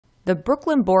The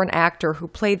Brooklyn-born actor who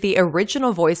played the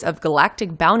original voice of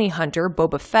galactic bounty hunter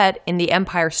Boba Fett in The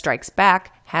Empire Strikes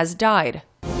Back has died.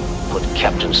 Put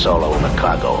Captain Solo in the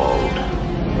cargo hold.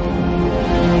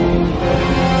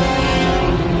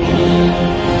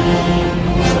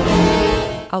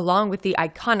 Along with the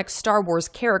iconic Star Wars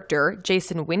character,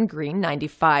 Jason Wingreen,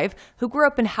 95, who grew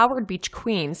up in Howard Beach,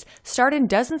 Queens, starred in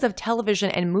dozens of television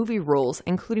and movie roles,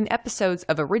 including episodes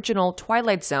of original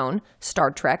Twilight Zone,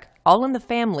 Star Trek, All in the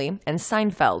Family, and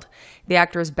Seinfeld. The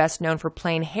actor is best known for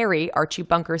playing Harry, Archie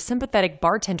Bunker's sympathetic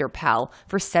bartender pal,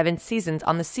 for 7 seasons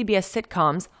on the CBS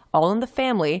sitcoms All in the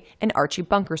Family and Archie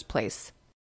Bunker's Place.